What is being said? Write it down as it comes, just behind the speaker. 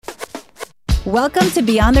Welcome to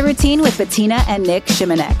Beyond the Routine with Bettina and Nick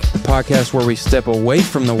Shimanek, The podcast where we step away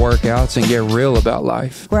from the workouts and get real about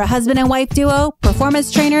life. We're a husband and wife duo,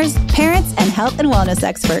 performance trainers, parents, and health and wellness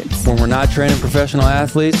experts. When we're not training professional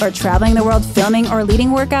athletes Or traveling the world filming or leading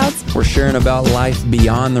workouts, we're sharing about life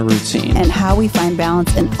beyond the routine and how we find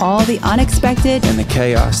balance in all the unexpected and the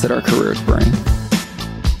chaos that our careers bring.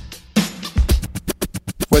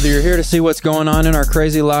 Whether you're here to see what's going on in our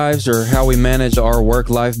crazy lives or how we manage our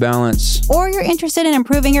work-life balance, or you're interested in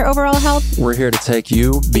improving your overall health, we're here to take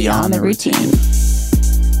you beyond the routine.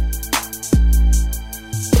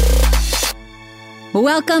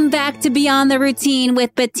 Welcome back to Beyond the Routine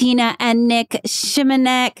with Bettina and Nick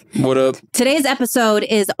Shimanek. What up? Today's episode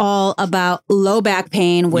is all about low back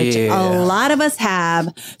pain, which a lot of us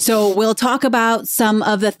have. So we'll talk about some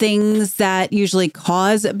of the things that usually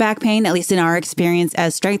cause back pain, at least in our experience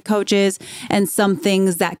as strength coaches, and some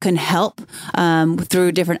things that can help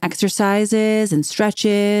through different exercises and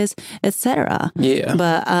stretches, etc. Yeah.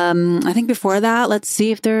 But I think before that, let's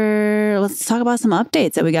talk about some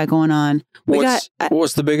updates that we got going on.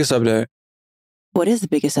 What's the biggest update? What is the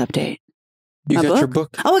biggest update? You My got book? your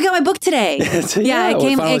book? Oh, I got my book today. Yeah, it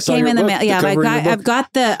came in the mail. Yeah, I've got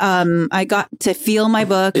I got to feel my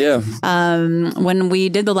book. Yeah. When we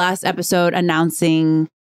did the last episode announcing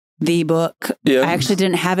the book, Yeah. I actually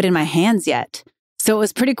didn't have it in my hands yet. So it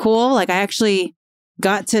was pretty cool. Like I actually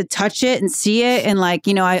got to touch it and see it. And like,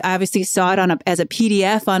 you know, I obviously saw it as a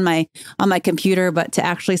PDF on my computer, but to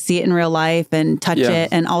actually see it in real life and touch it,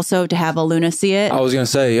 and also to have Aluna see it. I was going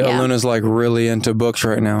to say, Aluna's like really into books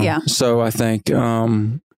right now. Yeah. So I think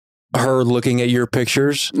her looking at your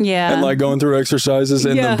pictures and like going through exercises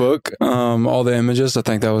in the book, all the images, I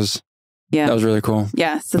think that was really cool.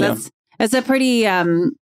 Yeah. So that's a pretty, I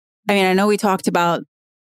mean, I know we talked about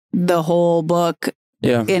the whole book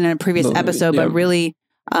in a previous episode, but really,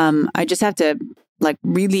 I just have to like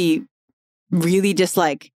really, really just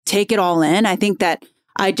like take it all in. I think that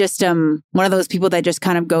I just one of those people that just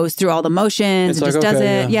kind of goes through all the motions and just does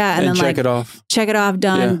it. Yeah. And then check it off,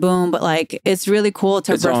 done, boom. But like, it's really cool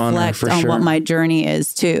to reflect on what my journey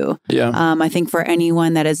is too. Yeah. I think for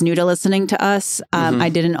anyone that is new to listening to us, I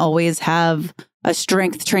didn't always have a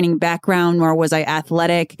strength training background, nor was I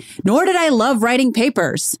athletic, nor did I love writing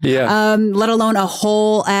papers. Yeah. Let alone a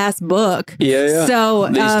whole ass book. Yeah. So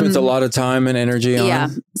you spent a lot of time and energy on. Yeah.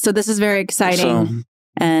 So this is very exciting.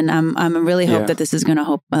 And I'm really hope that this is going to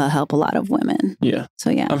help a lot of women. Yeah. So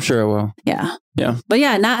yeah. I'm sure it will. Yeah. Yeah. But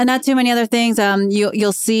yeah, not too many other things.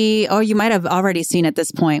 You'll see, or you might have already seen at this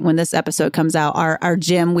point when this episode comes out, our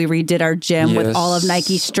gym. We redid our gym with all of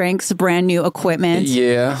Nike Strength's brand new equipment.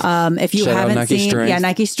 Yeah. If you haven't seen,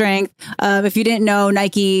 Nike Strength. If you didn't know,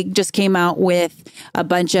 Nike just came out with a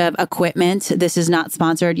bunch of equipment. This is not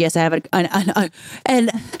sponsored. Yes, I have a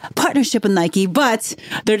partnership with Nike, but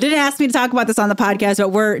they didn't ask me to talk about this on the podcast. But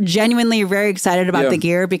we're genuinely very excited about the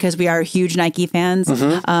gear because we are huge Nike fans.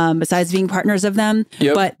 Besides being partners of them,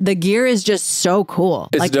 but the gear is just so cool.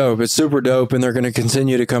 It's like, dope. It's super dope, and they're going to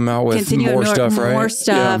continue to come out with more stuff, right? More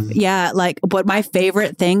stuff, like. But my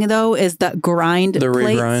favorite thing though is the grind, the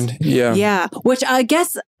regrind, yeah. Which I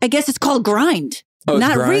guess it's called grind,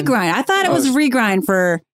 not regrind. I thought it was regrind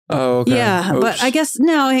for. Oh, okay. Yeah, Oops. but I guess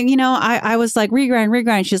no. You know, I was like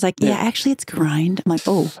regrind. She's like, yeah, actually, it's grind. I'm like,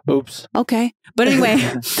 oh, oops, okay. But anyway,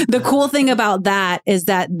 the cool thing about that is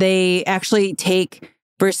that they actually take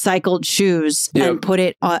recycled shoes and put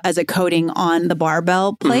it as a coating on the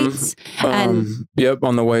barbell plates and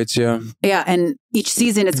on the weights. And each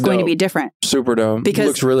season it's going to be different. Super dope because it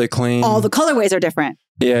looks really clean. All the colorways are different.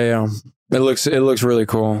 It looks really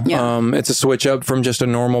cool. It's a switch up from just a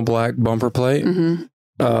normal black bumper plate.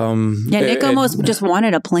 Nick almost just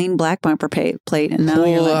wanted a plain black bumper plate, and now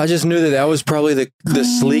you're like, I just knew that was probably the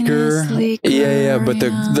sleeker. But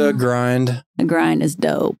the grind. The grind is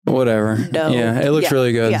dope. Whatever. Dope. Yeah, it looks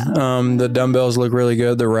really good. Yeah. The dumbbells look really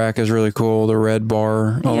good. The rack is really cool. The red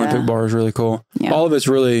bar, Olympic bar is really cool. Yeah. All of it's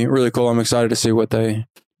really, really cool. I'm excited to see what they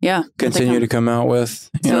continue to come out with,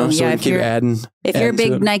 so we can keep adding. If you're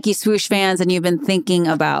big Nike swoosh fans and you've been thinking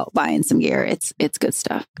about buying some gear, it's good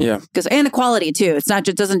stuff. Yeah. And the quality too. It's not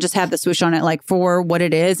doesn't just have the swoosh on it. Like for what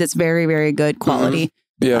it is, it's very, very good quality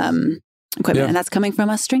equipment. And that's coming from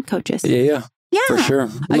us strength coaches. Yeah. For sure.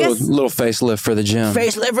 Little facelift for the gym.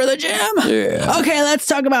 Facelift for the gym. Yeah. Okay, let's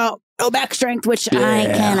talk about low back strength, which I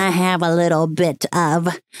kind of have a little bit of.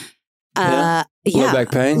 Low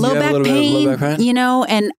back pain. Low back pain. You know,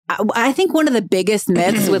 and I think one of the biggest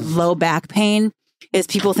myths with low back pain is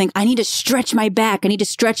people think I need to stretch my back.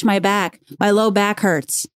 My low back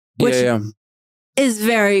hurts, which is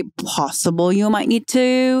very possible. You might need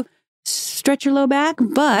to stretch your low back,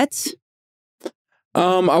 but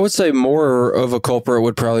I would say more of a culprit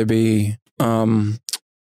would probably be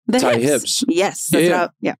tight hips. Yes. Yeah.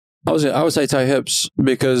 I would say tight hips,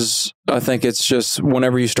 because I think it's just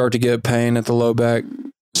whenever you start to get pain at the low back,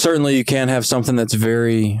 certainly you can have something that's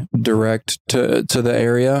very direct to the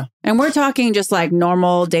area. And we're talking just like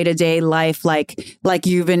normal day-to-day life, like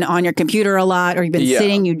you've been on your computer a lot, or you've been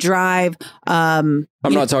sitting, you drive. I'm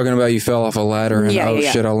not talking about you fell off a ladder and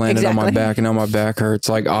shit, I landed on my back and now my back hurts.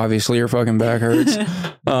 Like, obviously your fucking back hurts.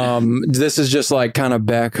 This is just like kind of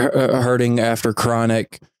back hurting after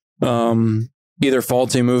chronic, either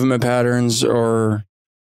faulty movement patterns or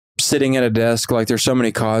sitting at a desk. Like, there's so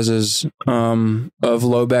many causes of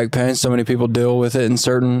low back pain. So many people deal with it in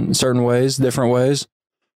certain ways, different ways.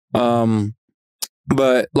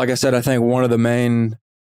 But like I said, I think one of the main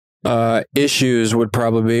issues would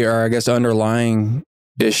probably be, or I guess underlying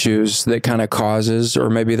issues that kind of causes, or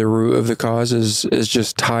maybe the root of the cause is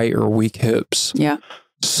just tight or weak hips. Yeah.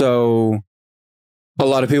 So a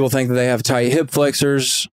lot of people think that they have tight hip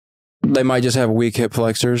flexors. They might just have weak hip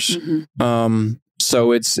flexors. Mm-hmm.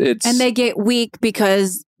 So it's and they get weak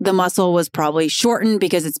because the muscle was probably shortened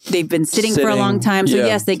because they've been sitting for a long time. So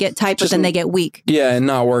yes, they get tight, but then they get weak. Yeah, and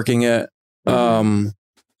not working it.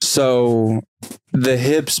 So the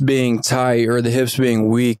hips being tight, or the hips being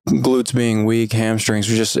weak, glutes being weak,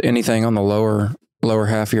 hamstrings, or just anything on the lower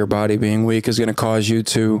half of your body being weak is going to cause you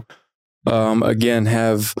to again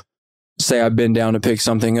have, say I bend down to pick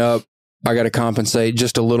something up, I got to compensate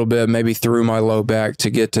just a little bit, maybe through my low back,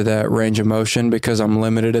 to get to that range of motion because I'm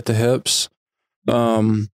limited at the hips.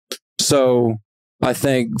 So I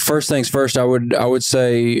think first things first, I would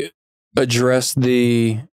say address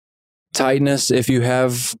the tightness if you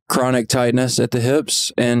have chronic tightness at the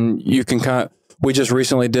hips, and you can we just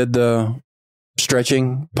recently did the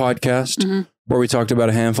stretching podcast where we talked about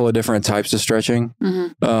a handful of different types of stretching.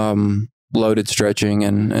 Loaded stretching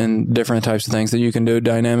and different types of things that you can do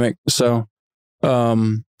dynamic. So,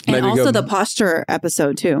 and maybe also the posture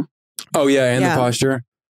episode too. Oh yeah. And the posture.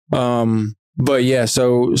 But yeah,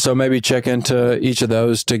 so maybe check into each of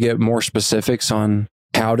those to get more specifics on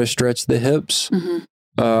how to stretch the hips.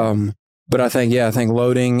 But I think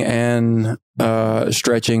loading and,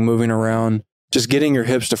 stretching, moving around, just getting your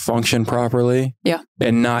hips to function properly. Yeah.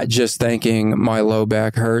 And not just thinking my low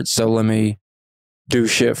back hurts, so let me do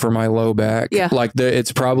shit for my low back. Yeah. Like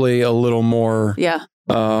it's probably a little more. Yeah.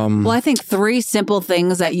 Well, I think 3 simple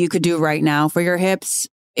things that you could do right now for your hips.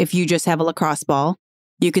 If you just have a lacrosse ball,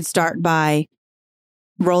 you could start by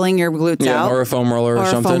rolling your glutes out. Or a foam roller or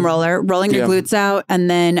something. A foam roller, rolling your glutes out, and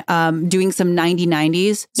then doing some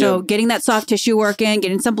 90-90s. So getting that soft tissue working,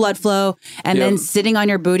 getting some blood flow, and then sitting on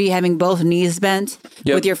your booty, having both knees bent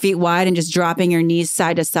with your feet wide, and just dropping your knees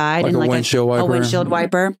side to side. Like and a windshield wiper. A windshield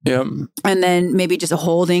wiper. Yep. And then maybe just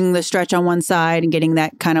holding the stretch on one side and getting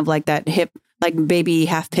that kind of like that hip, like baby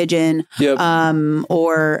half pigeon,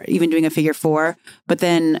 or even doing a figure 4. But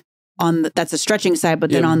then that's a stretching side, but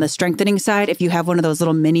then on the strengthening side, if you have one of those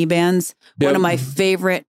little mini bands, one of my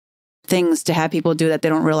favorite things to have people do that they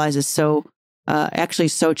don't realize is so actually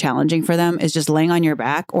so challenging for them is just laying on your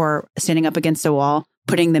back or standing up against a wall,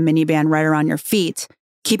 putting the mini band right around your feet,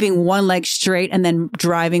 keeping one leg straight, and then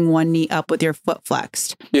driving one knee up with your foot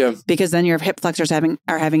flexed. Yeah. Because then your hip flexors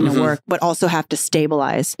are having to work, but also have to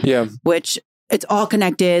stabilize. Yeah. Which it's all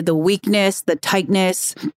connected, the weakness, the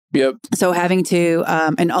tightness. Yep. So having to,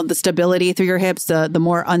 and all the stability through your hips, the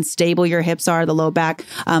more unstable your hips are, the low back.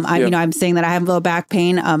 I'm saying that I have low back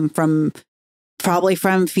pain, from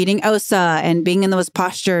feeding OSA and being in those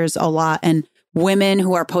postures a lot. And women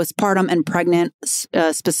who are postpartum and pregnant,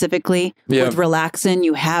 specifically with relaxin,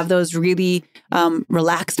 you have those really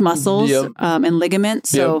relaxed muscles and ligaments.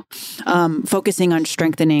 So focusing on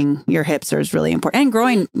strengthening your hips is really important, and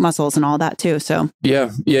growing muscles and all that too. So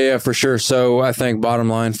yeah, for sure. So I think bottom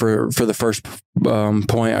line for the first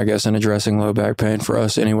point, I guess, in addressing low back pain for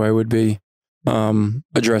us anyway, would be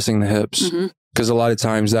addressing the hips, because a lot of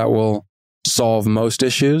times that will solve most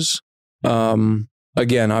issues.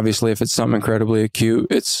 Again, obviously, if it's something incredibly acute,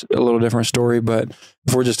 it's a little different story. But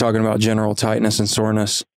if we're just talking about general tightness and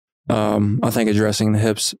soreness, I think addressing the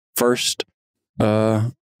hips first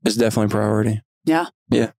is definitely priority. Yeah.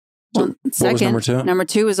 Yeah. So second, what was number 2? Number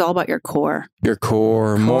 2 is all about your core. Your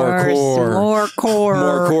core. More core. More core.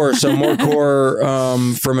 More core. So more core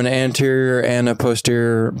from an anterior and a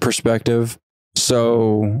posterior perspective.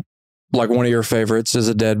 So like one of your favorites is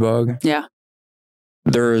a dead bug. Yeah.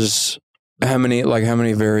 There's... How many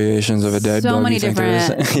variations of a dead bug? So many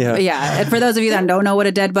different. Yeah. And for those of you that don't know what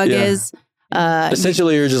a dead bug is,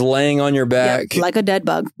 essentially you're just laying on your back. Like a dead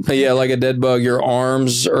bug. Yeah, like a dead bug. Your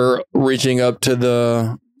arms are reaching up to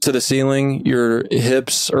the to the ceiling, your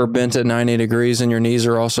hips are bent at 90 degrees and your knees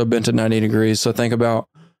are also bent at 90 degrees. So think about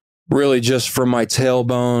really just from my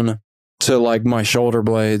tailbone to like my shoulder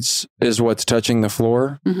blades is what's touching the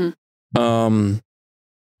floor. And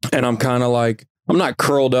I'm kind of like, I'm not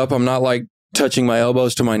curled up. I'm not like touching my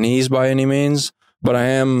elbows to my knees by any means, but I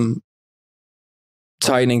am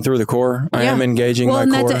tightening through the core. I am engaging my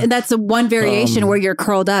core. That's a one variation where you're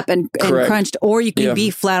curled up and crunched, or you can be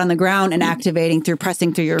flat on the ground and activating through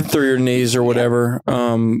pressing through your knees or whatever.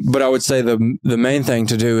 But I would say the main thing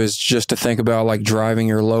to do is just to think about like driving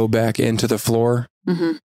your low back into the floor.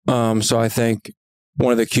 So I think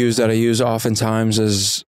one of the cues that I use oftentimes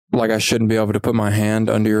is like I shouldn't be able to put my hand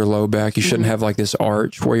under your low back. You shouldn't have like this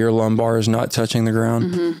arch where your lumbar is not touching the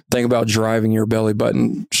ground. Think about driving your belly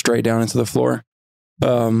button straight down into the floor.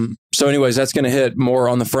 So anyways, that's going to hit more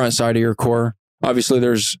on the front side of your core. Obviously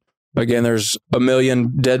there's a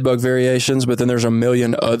million dead bug variations, but then there's a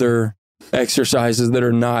million other exercises that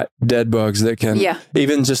are not dead bugs that can,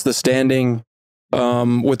 even just the standing,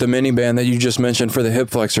 with the mini band that you just mentioned for the hip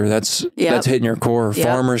flexor, that's hitting your core.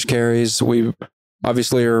 Farmers carries. We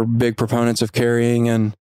obviously are big proponents of carrying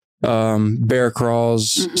and, bear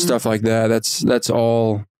crawls, stuff like that. That's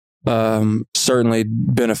all certainly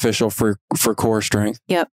beneficial for core strength.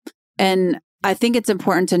 Yep. And I think it's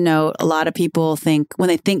important to note a lot of people think when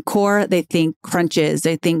they think core, they think crunches,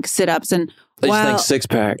 they think sit-ups, and they just think six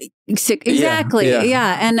pack. Exactly.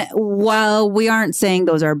 Yeah. And while we aren't saying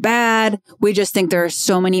those are bad, we just think there are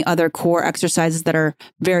so many other core exercises that are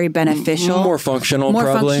very beneficial. More functional,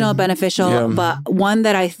 beneficial. Yeah. But one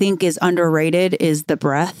that I think is underrated is the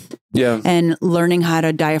breath. Yeah. And learning how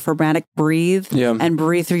to diaphragmatic breathe and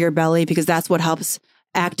breathe through your belly, because that's what helps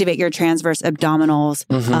activate your transverse abdominals.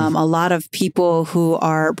 A lot of people who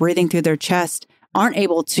are breathing through their chest aren't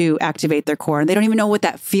able to activate their core. And they don't even know what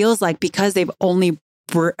that feels like because they've only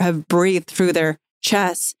have breathed through their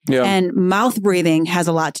chest. And mouth breathing has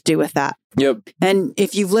a lot to do with that. And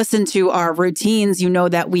if you've listened to our routines, you know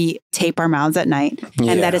that we tape our mouths at night,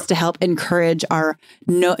 and that is to help encourage our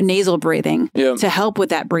nasal breathing, to help with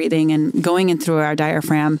that breathing and going in through our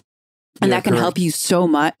diaphragm. And that can help you so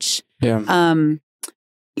much.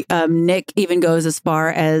 Nick even goes as far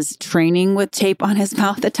as training with tape on his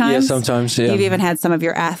mouth at times. Sometimes. You've even had some of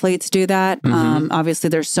your athletes do that. Obviously,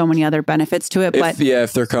 there's so many other benefits to it. But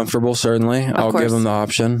if they're comfortable, certainly, I'll give them the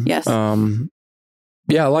option. Yes.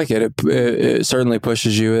 I like it. It certainly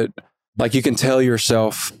pushes you. Like you can tell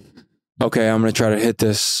yourself, okay, I'm going to try to hit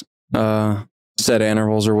this set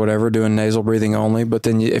intervals or whatever, doing nasal breathing only. But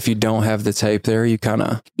then if you don't have the tape there, you kind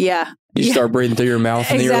of start breathing through your mouth,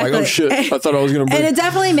 and then you're like, oh shit, I thought I was going to breathe. And it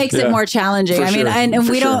definitely makes it more challenging. For I mean,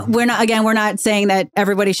 sure. and we're not saying that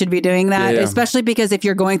everybody should be doing that, especially because if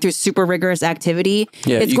you're going through super rigorous activity,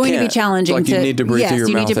 it's going to be challenging. Like you need to breathe through your mouth.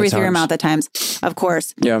 You need to breathe through your mouth at times, of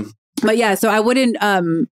course. Yeah. But so I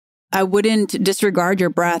wouldn't disregard your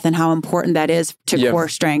breath and how important that is to core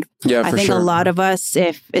strength. Yeah, I think a lot of us,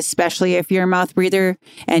 especially if you're a mouth breather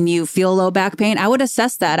and you feel low back pain, I would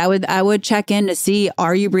assess that. I would check in to see,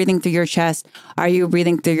 are you breathing through your chest? Are you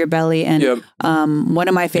breathing through your belly? And one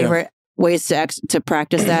of my favorite ways to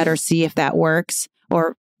practice that or see if that works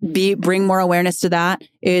or bring more awareness to that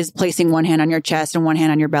is placing one hand on your chest and one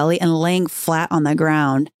hand on your belly and laying flat on the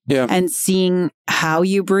ground and seeing how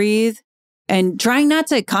you breathe. And trying not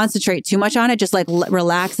to concentrate too much on it, just like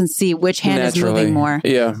relax and see which hand is moving more.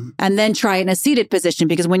 Yeah. And then try it in a seated position,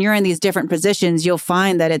 because when you're in these different positions, you'll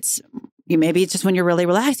find that maybe it's just when you're really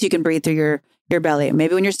relaxed, you can breathe through your belly.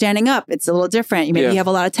 Maybe when you're standing up, it's a little different. Maybe you have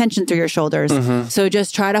a lot of tension through your shoulders. So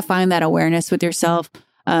just try to find that awareness with yourself.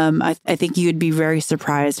 I think you'd be very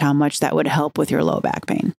surprised how much that would help with your low back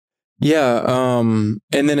pain. Yeah. And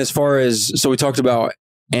then as far as, so we talked about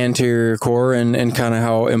anterior core and kind of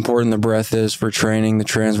how important the breath is for training the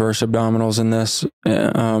transverse abdominals in this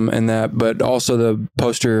and that, but also the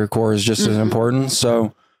posterior core is just as important.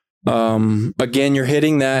 So again, you're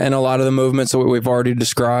hitting that in a lot of the movements that we've already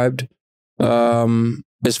described,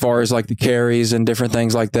 as far as like the carries and different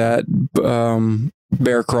things like that,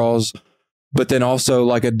 bear crawls, but then also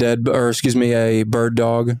like a bird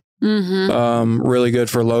dog. Really good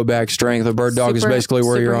for low back strength. A bird dog is basically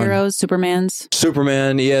where you're on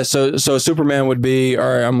Superman. Yeah. So Superman would be, all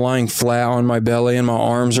right, I'm lying flat on my belly and my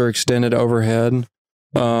arms are extended overhead.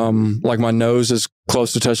 Like my nose is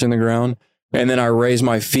close to touching the ground. And then I raise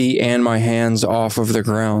my feet and my hands off of the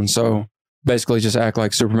ground. So basically just act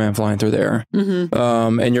like Superman flying through the air.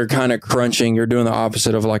 And you're kind of crunching. You're doing the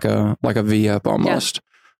opposite of like a V up almost.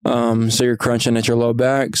 So you're crunching at your low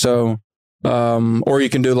back. So, or you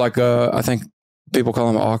can do like I think people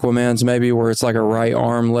call them Aquamans, maybe, where it's like a right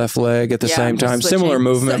arm, left leg at the same time. Similar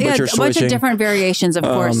movement, but you're switching. A bunch of different variations, of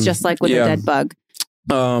course, just like with a dead bug.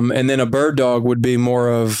 And then a bird dog would be more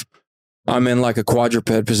of, I'm in like a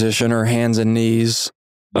quadruped position or hands and knees.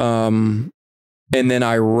 And then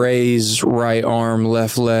I raise right arm,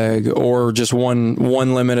 left leg, or just one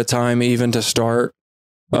limb at a time, even to start.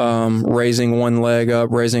 Raising one leg up,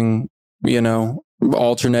 raising,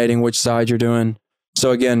 alternating which side you're doing.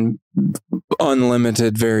 So again,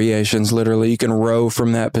 unlimited variations, literally. You can row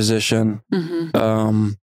from that position. Mm-hmm.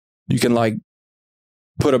 You can like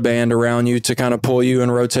put a band around you to kind of pull you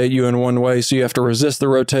and rotate you in one way. So you have to resist the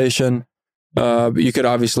rotation. You could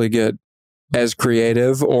obviously get as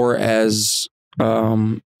creative or as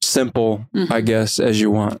simple, mm-hmm. I guess, as you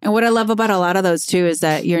want. And what I love about a lot of those too is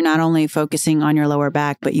that you're not only focusing on your lower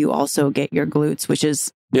back, but you also get your glutes, which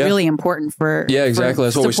is really important for. Yeah, exactly.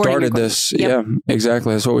 That's what we started this. Yep. Yeah,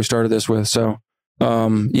 exactly. That's what we started this with. So,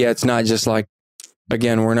 it's not just like,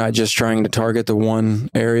 again, we're not just trying to target the one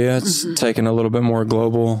area. It's mm-hmm. taking a little bit more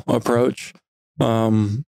global approach,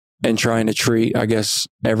 and trying to treat, I guess,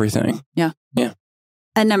 everything. Yeah. Yeah.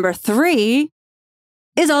 And number 3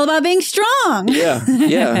 is all about being strong. Yeah.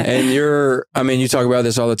 Yeah. And you talk about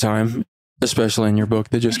this all the time, especially in your book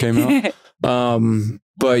that just came out.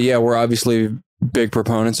 But yeah, we're obviously big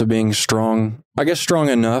proponents of being strong, I guess strong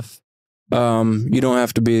enough. You don't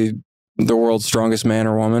have to be the world's strongest man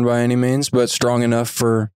or woman by any means, but strong enough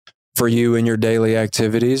for you in your daily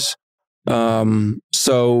activities.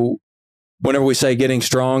 So whenever we say getting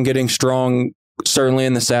strong, certainly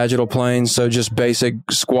in the sagittal plane. So just basic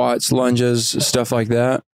squats, lunges, stuff like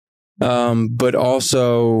that. But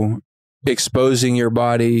also exposing your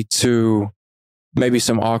body to maybe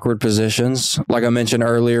some awkward positions. Like I mentioned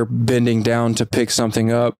earlier, bending down to pick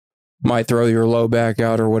something up might throw your low back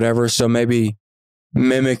out or whatever. So maybe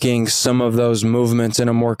mimicking some of those movements in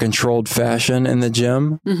a more controlled fashion in the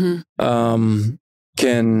gym, mm-hmm.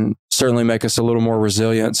 Can certainly make us a little more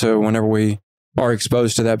resilient. So whenever we are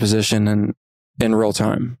exposed to that position and in real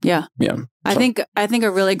time. Yeah. Yeah. I think a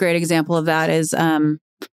really great example of that is, a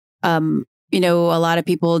lot of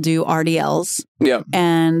people do RDLs. Yeah.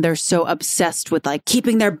 And they're so obsessed with like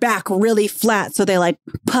keeping their back really flat. So they like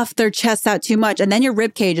puff their chest out too much. And then your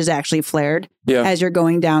rib cage is actually flared as you're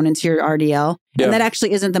going down into your RDL. Yeah. And that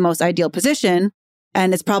actually isn't the most ideal position.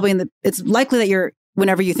 And it's probably it's likely that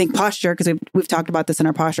whenever you think posture, because we've talked about this in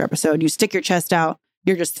our posture episode, you stick your chest out.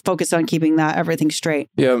 You're just focused on keeping everything straight.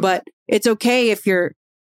 Yeah. But it's okay if you're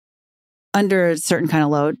under a certain kind of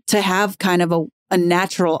load to have kind of a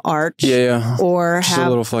natural arch. Yeah. Or just have a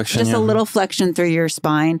little flexion. A little flexion through your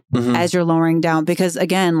spine mm-hmm. as you're lowering down. Because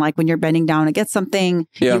again, like when you're bending down against something,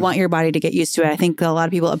 you want your body to get used to it. I think a lot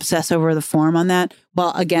of people obsess over the form on that.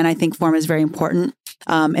 Well, again, I think form is very important.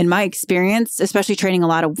 In my experience, especially training a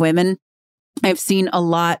lot of women, I've seen a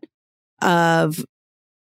lot of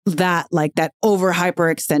that, like that over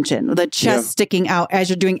hyperextension, the chest sticking out as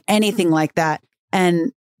you're doing anything like that.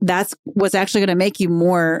 And that's what's actually going to make you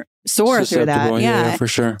more sore through that. Yeah, for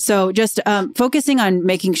sure. So just focusing on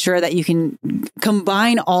making sure that you can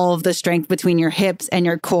combine all of the strength between your hips and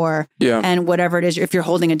your core and whatever it is, if you're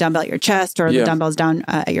holding a dumbbell at your chest or the dumbbell's down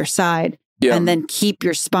at your side. Yeah. And then keep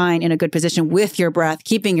your spine in a good position with your breath,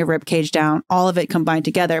 keeping your rib cage down, all of it combined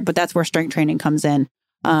together. But that's where strength training comes in.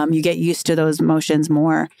 You get used to those motions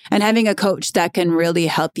more, and having a coach that can really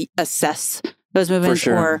help you assess those movements,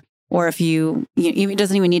 or if it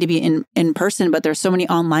doesn't even need to be in person, but there's so many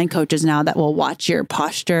online coaches now that will watch your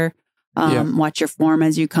posture, watch your form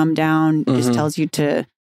as you come down. Mm-hmm. Just tells you to,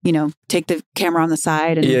 take the camera on the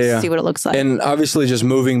side and see what it looks like. And obviously just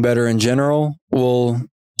moving better in general will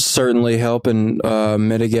certainly help and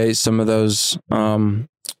mitigate some of those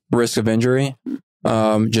risk of injury.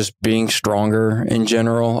 Just being stronger in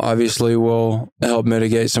general obviously will help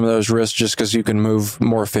mitigate some of those risks, just because you can move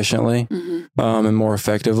more efficiently mm-hmm. And more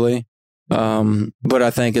effectively. But I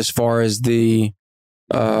think as far as the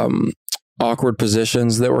awkward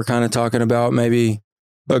positions that we're kind of talking about, maybe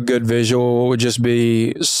a good visual would just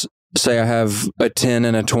be, say I have a 10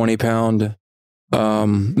 and a 20 pound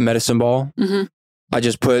medicine ball. Mm-hmm. I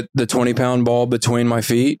just put the 20 pound ball between my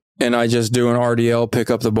feet. And I just do an RDL,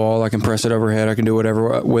 pick up the ball. I can press it overhead. I can do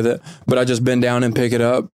whatever with it. But I just bend down and pick it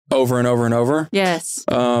up over and over and over. Yes.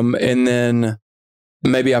 And then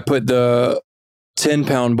maybe I put the 10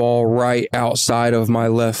 pound ball right outside of my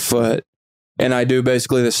left foot. And I do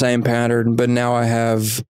basically the same pattern. But now I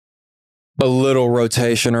have a little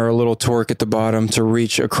rotation or a little torque at the bottom to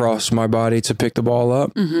reach across my body to pick the ball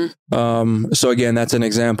up. Mm-hmm. So again, that's an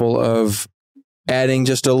example of adding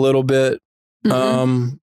just a little bit.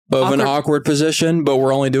 Mm-hmm. of an awkward position, but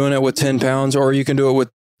we're only doing it with 10 pounds, or you can do it with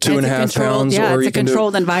 2.5 pounds. Yeah, or it's a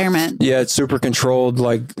controlled environment. Yeah, it's super controlled.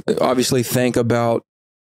 Like, obviously think about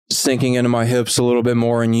sinking into my hips a little bit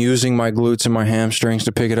more and using my glutes and my hamstrings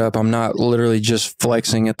to pick it up. I'm not literally just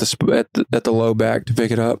flexing at the low back to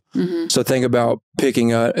pick it up. Mm-hmm. So think about picking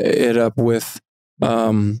it up with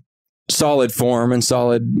solid form and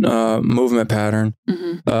solid movement pattern.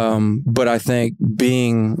 Mm-hmm. But I think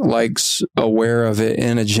being like aware of it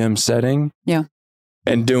in a gym setting. Yeah.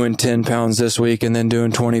 And doing 10 pounds this week and then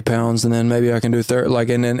doing 20 pounds and then maybe I can do 30, like,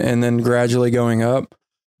 and then gradually going up.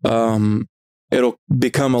 It'll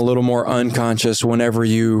become a little more unconscious whenever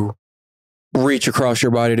you reach across your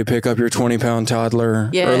body to pick up your 20-pound toddler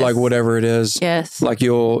or like whatever it is. Yes. Like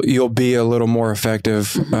you'll be a little more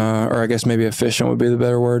effective, or I guess maybe efficient would be the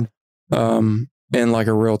better word, in like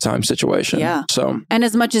a real time situation. Yeah. So, and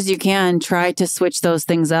as much as you can, try to switch those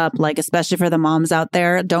things up. Like, especially for the moms out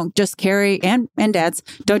there, don't just carry, and dads,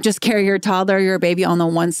 don't just carry your toddler or your baby on the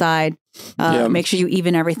one side. Make sure you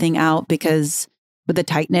even everything out, because with the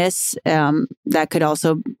tightness, that could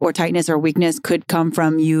also, or tightness or weakness could come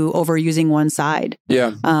from you overusing one side.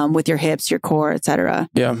 Yeah. With your hips, your core, etc.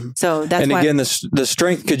 Yeah. So that's why. And again, the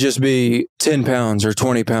strength could just be 10 pounds or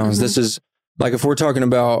 20 pounds. Mm-hmm. This is like, if we're talking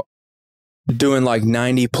about doing like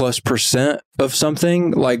 90+% of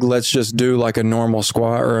something, like let's just do like a normal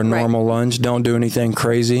squat or a normal lunge. Don't do anything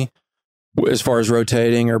crazy as far as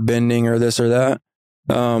rotating or bending or this or that.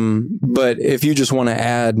 But if you just want to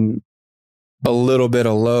add a little bit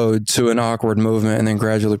of load to an awkward movement and then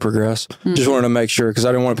gradually progress. Mm-hmm. Just wanted to make sure, because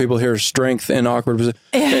I didn't want people to hear strength in awkward position.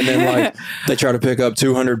 And then like they try to pick up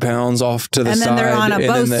 200 pounds off to the side. And then they're on a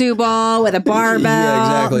Bosu ball with a barbell.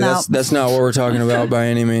 Yeah, exactly. No. That's not what we're talking about by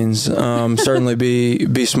any means. Certainly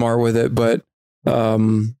be smart with it, but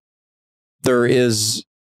there is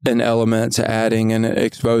an element to adding and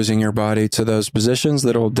exposing your body to those positions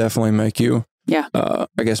that will definitely make you, I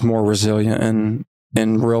guess, more resilient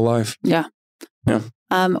in real life. Yeah. Yeah.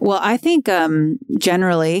 Well, I think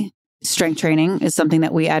generally strength training is something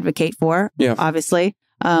that we advocate for. Yeah. Obviously,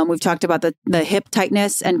 we've talked about the hip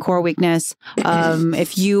tightness and core weakness.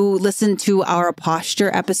 If you listen to our posture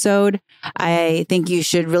episode, I think you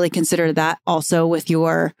should really consider that also with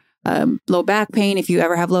your low back pain. If you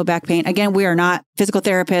ever have low back pain, again, we are not physical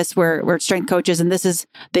therapists. We're strength coaches, and this is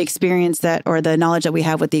the experience or the knowledge that we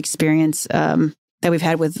have with the experience that we've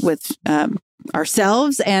had with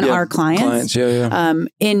ourselves and our clients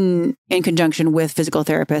in conjunction with physical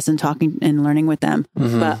therapists and talking and learning with them.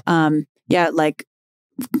 Mm-hmm. But like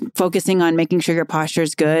focusing on making sure your posture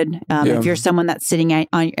is good. If you're someone that's sitting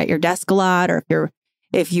at your desk a lot, or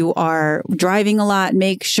if you are driving a lot,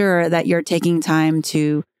 make sure that you're taking time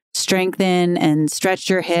to strengthen and stretch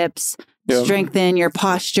your hips, strengthen your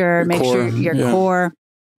posture, make sure your core,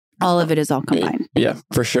 all of it is all combined. Yeah,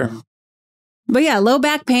 for sure. But yeah, low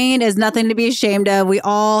back pain is nothing to be ashamed of. We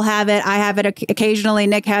all have it. I have it occasionally.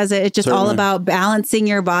 Nick has it. It's just all about balancing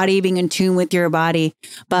your body, being in tune with your body.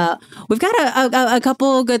 But we've got a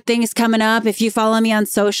couple good things coming up. If you follow me on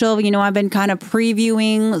social, I've been kind of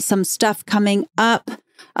previewing some stuff coming up.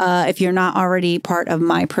 If you're not already part of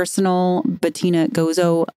my personal Bettina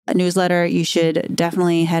Gozo newsletter, you should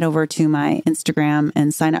definitely head over to my Instagram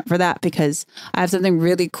and sign up for that, because I have something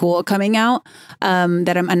really cool coming out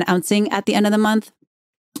that I'm announcing at the end of the month.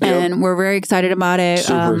 Yep. And we're very excited about it.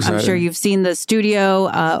 I'm sure you've seen the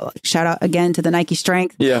studio. Shout out again to the Nike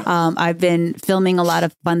Strength. Yeah. I've been filming a lot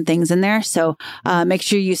of fun things in there. So make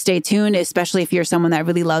sure you stay tuned, especially if you're someone that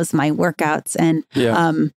really loves my workouts. And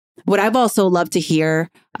what I've also loved to hear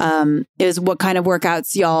is what kind of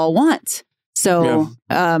workouts y'all want. So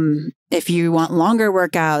if you want longer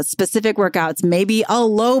workouts, specific workouts, maybe a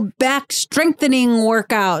low back strengthening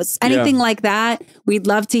workouts, anything like that, we'd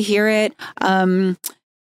love to hear it. And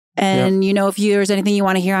if there's anything you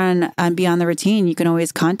want to hear on Beyond the Routine, you can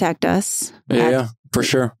always contact us. Yeah, for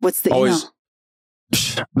sure. What's the email?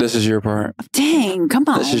 This is your part. Dang, come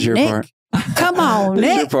on. This is your part. Come on,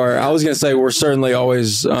 Nick. Your part. I was going to say we're certainly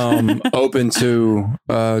always open to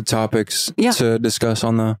topics to discuss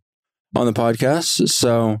on the podcast.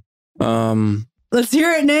 So let's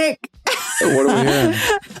hear it, Nick. What are we hearing?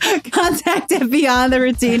 Contact at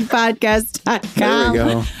beyondtheroutinepodcast.com. There we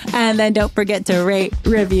go. And then don't forget to rate,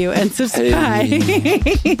 review, and subscribe.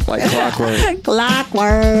 Hey, like clockwork.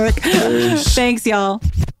 Clockwork. Thanks, y'all.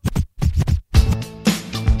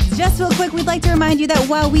 Just real quick, we'd like to remind you that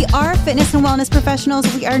while we are fitness and wellness professionals,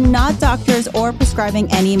 we are not doctors or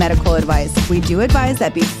prescribing any medical advice. We do advise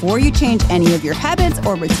that before you change any of your habits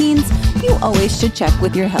or routines, you always should check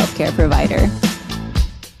with your healthcare provider.